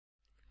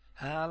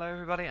Hello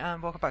everybody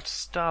and welcome back to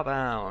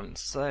Starbound.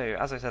 So,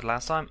 as I said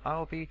last time,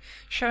 I'll be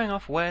showing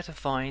off where to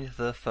find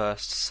the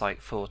first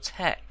site for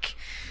tech.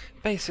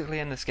 Basically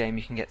in this game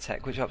you can get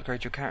tech which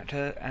upgrades your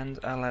character and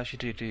allows you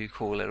to do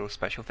cool little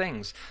special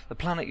things. The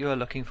planet you are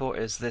looking for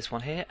is this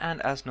one here,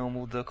 and as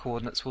normal the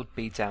coordinates will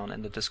be down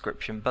in the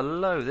description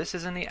below. This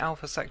is in the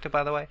alpha sector,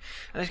 by the way,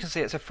 and as you can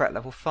see it's a threat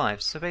level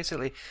 5. So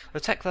basically the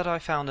tech that I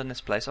found in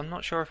this place, I'm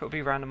not sure if it will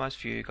be randomised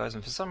for you guys,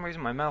 and for some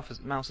reason my mouse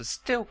is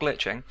still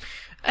glitching.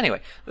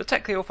 Anyway, the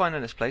tech that you'll find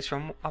in this place,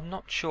 I'm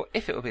not sure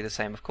if it will be the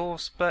same of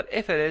course, but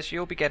if it is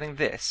you'll be getting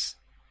this.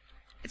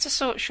 It's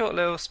a short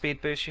little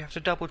speed boost. You have to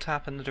double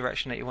tap in the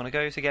direction that you want to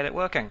go to get it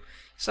working.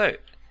 So,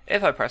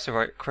 if I press the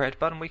right create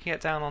button, we can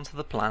get down onto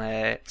the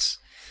planet.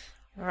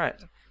 Alright,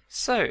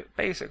 so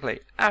basically,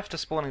 after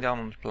spawning down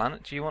on the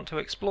planet, you want to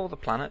explore the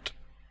planet.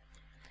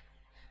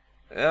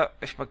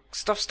 If my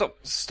stuff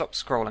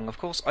stops scrolling, of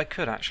course, I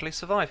could actually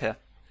survive here.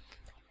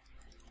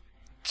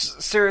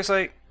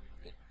 Seriously?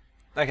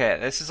 Okay,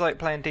 this is like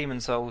playing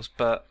Demon Souls,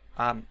 but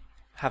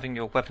having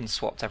your weapons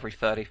swapped every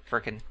 30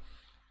 frickin'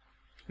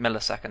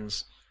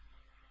 milliseconds.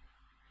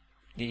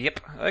 Yep,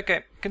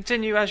 okay,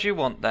 continue as you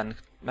want then,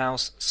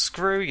 mouse.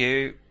 Screw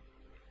you.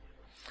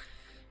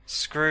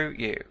 Screw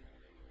you.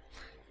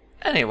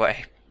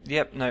 Anyway,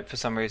 yep, no, for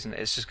some reason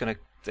it's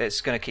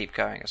gonna keep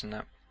going, isn't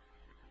it?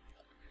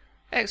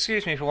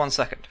 Excuse me for 1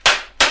 second.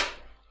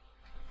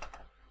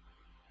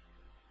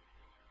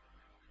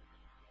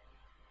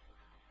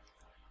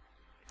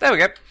 There we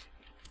go.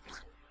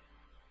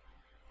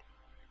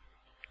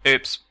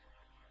 Oops.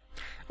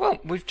 Well,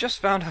 we've just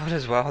found out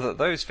as well that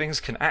those things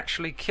can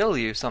actually kill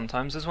you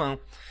sometimes as well.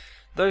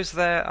 Those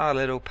there are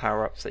little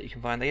power-ups that you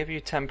can find. They give you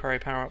temporary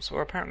power-ups,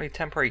 or apparently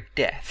temporary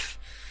death.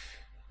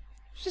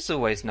 Which is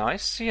always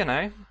nice, you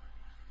know.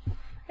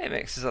 It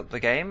mixes up the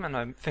game, and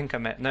I think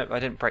nope, I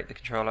didn't break the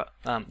controller.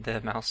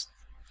 The mouse.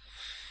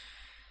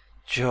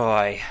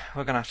 Joy.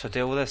 We're gonna have to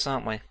deal with this,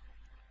 aren't we?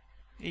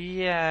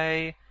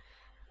 Yay.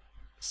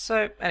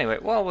 So, anyway,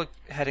 while we're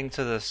heading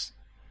to this...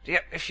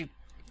 Yep,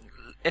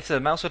 if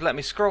the mouse would let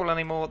me scroll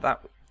anymore,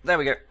 there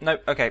we go.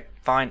 Nope, okay,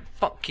 fine.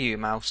 Fuck you,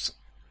 mouse.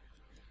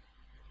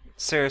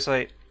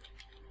 Seriously.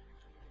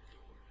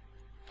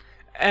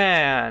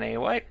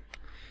 Anyway,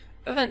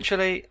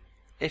 eventually,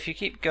 if you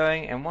keep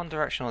going in one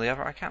direction or the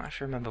other, I can't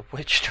actually remember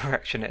which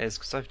direction it is,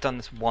 because I've done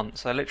this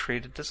once. I literally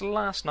did this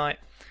last night,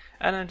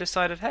 and then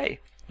decided, hey,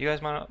 you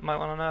guys might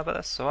want to know about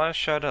this, so I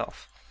shut it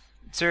off.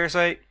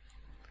 Seriously?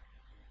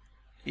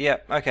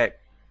 Yep, okay.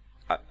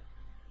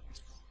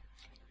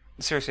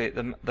 Seriously,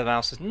 the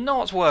mouse is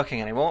not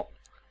working anymore.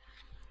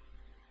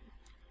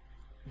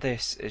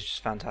 This is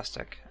just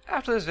fantastic.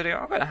 After this video,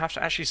 I'm going to have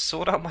to actually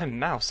sort out my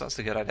mouse. That's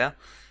a good idea.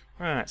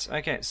 Right,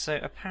 okay, so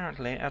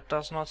apparently it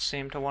does not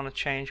seem to want to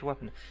change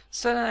weapon.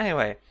 So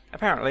anyway,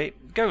 apparently,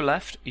 go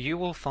left, you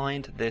will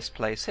find this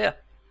place here.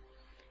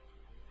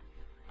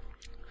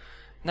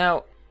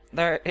 Now,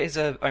 there is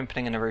an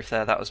opening in the roof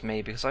there. That was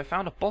me, because I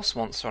found a boss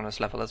monster on this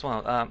level as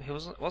well. He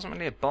wasn't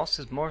really a boss,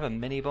 he was more of a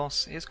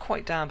mini-boss. He was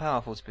quite damn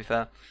powerful, to be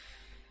fair.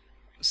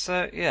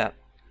 So, yeah,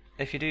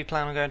 if you do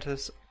plan on going to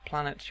this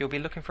planet, you'll be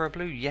looking for a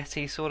blue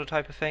yeti sort of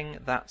type of thing.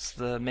 That's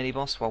the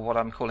mini-boss, well, what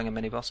I'm calling a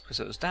mini-boss, because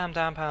it was damn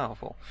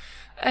powerful.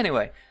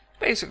 Anyway,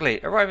 basically,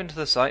 arrive into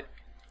the site,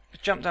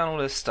 jump down all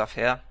this stuff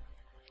here,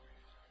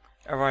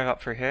 arrive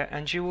up through here,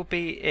 and you will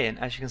be in,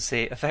 as you can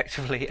see,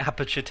 effectively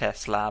Aperture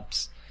Test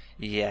Labs.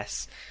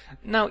 Yes.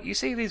 Now, you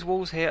see these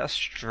walls here are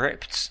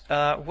stripped.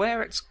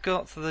 Where it's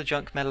got the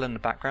junk metal in the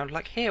background,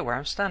 like here where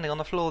I'm standing on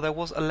the floor, there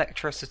was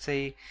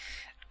electricity,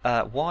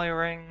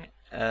 wiring,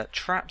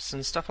 traps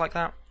and stuff like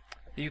that.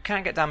 You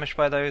can get damaged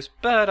by those,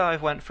 but I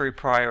went through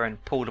prior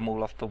and pulled them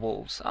all off the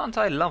walls. Aren't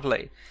I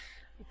lovely?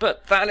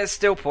 But that is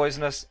still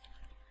poisonous.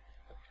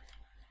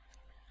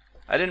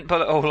 I didn't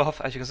pull it all off,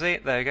 as you can see.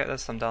 There you go,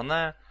 there's some down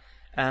there.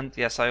 And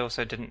yes, I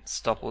also didn't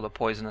stop all the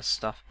poisonous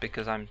stuff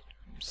because I'm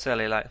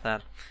silly like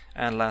that.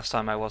 And last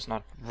time I was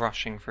not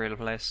rushing through the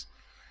place.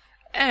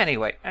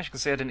 Anyway, as you can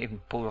see, I didn't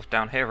even pull off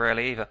down here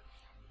really either.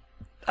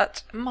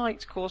 That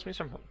might cause me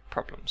some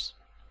problems.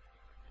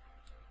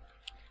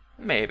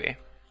 Maybe.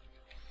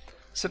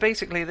 So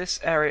basically this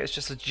area is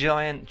just a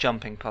giant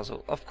jumping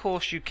puzzle. Of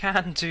course you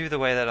can do the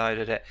way that I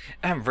did it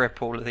and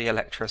rip all of the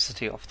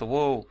electricity off the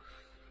wall.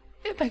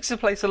 It makes the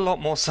place a lot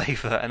more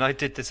safer, and I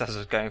did this as I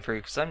was going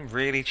through because I'm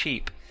really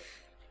cheap.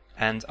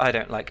 And I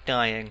don't like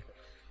dying.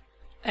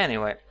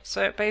 Anyway,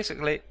 so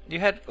basically you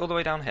head all the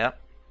way down here.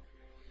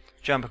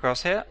 Jump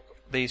across here.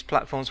 These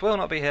platforms will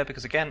not be here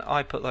because again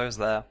I put those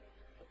there.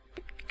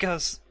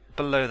 Because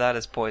below that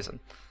is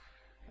poison.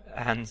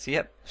 And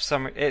yep,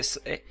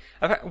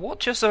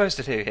 what you're supposed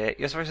to do here,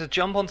 you're supposed to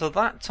jump onto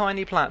that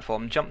tiny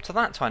platform, jump to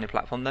that tiny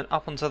platform, then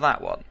up onto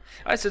that one.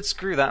 I said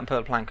screw that and put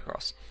a plank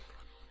across.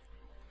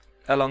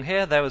 Along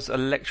here there was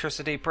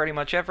electricity pretty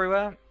much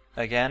everywhere.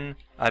 Again,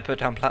 I put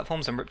down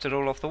platforms and ripped it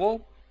all off the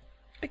wall.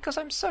 Because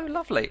I'm so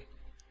lovely.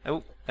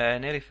 Oh,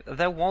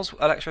 there was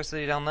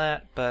electricity down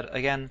there, but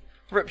again,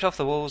 ripped off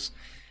the walls.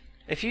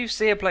 If you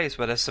see a place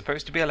where there's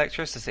supposed to be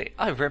electricity,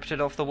 I ripped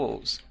it off the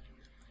walls.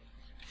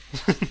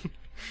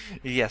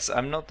 Yes,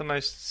 I'm not the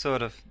most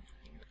sort of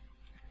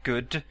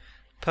good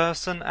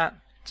person at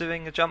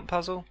doing a jump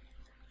puzzle.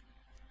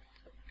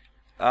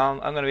 I'm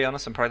going to be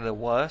honest, I'm probably the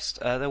worst.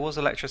 There was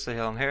electricity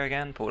along here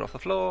again, pulled off the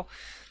floor,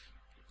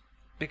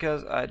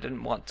 because I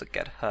didn't want to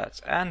get hurt.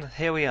 And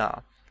here we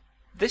are.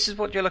 This is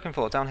what you're looking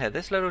for down here.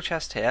 This little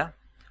chest here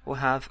will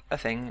have a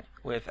thing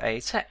with a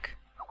tech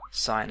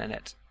sign in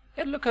it.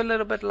 It'll look a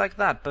little bit like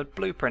that, but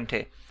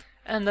blueprinty.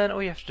 And then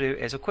all you have to do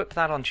is equip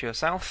that onto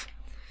yourself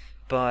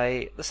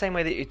by the same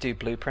way that you do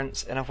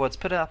blueprints. In other words,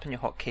 put it up in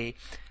your hotkey,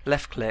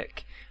 left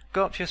click,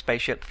 go up to your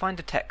spaceship, find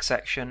a tech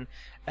section,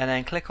 and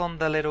then click on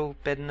the little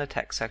bit in the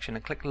tech section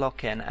and click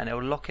lock in, and it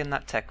will lock in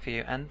that tech for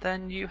you, and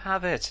then you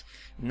have it.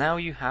 Now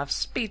you have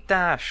speed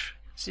dash,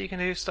 so you can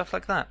do stuff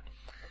like that.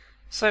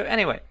 So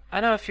anyway, I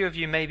know a few of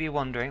you may be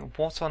wondering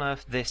what on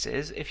earth this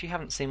is. If you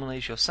haven't seen one of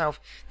these yourself,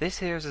 this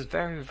here is a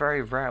very,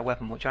 very rare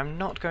weapon which I'm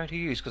not going to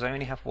use because I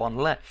only have one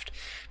left.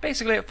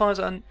 Basically it fires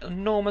an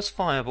enormous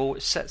fireball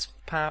which sets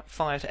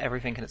fire to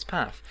everything in its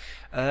path.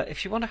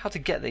 If you wonder how to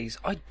get these,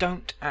 I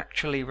don't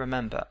actually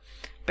remember.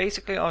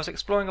 Basically I was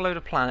exploring a load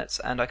of planets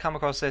and I come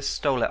across this,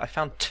 stole it. I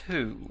found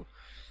 2.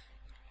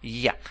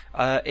 Yeah,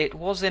 it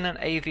was in an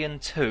avian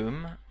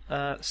tomb,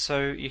 so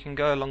you can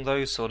go along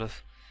those sort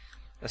of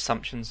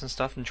assumptions and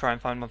stuff and try and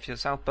find one for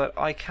yourself, but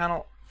I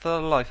cannot for the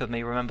life of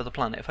me remember the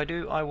planet. If I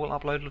do, I will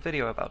upload a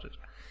video about it.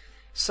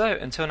 So,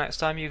 until next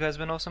time, you guys have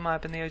been awesome.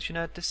 I've been the OG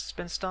Nerd, this has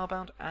been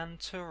Starbound, and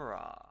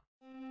ta-ra!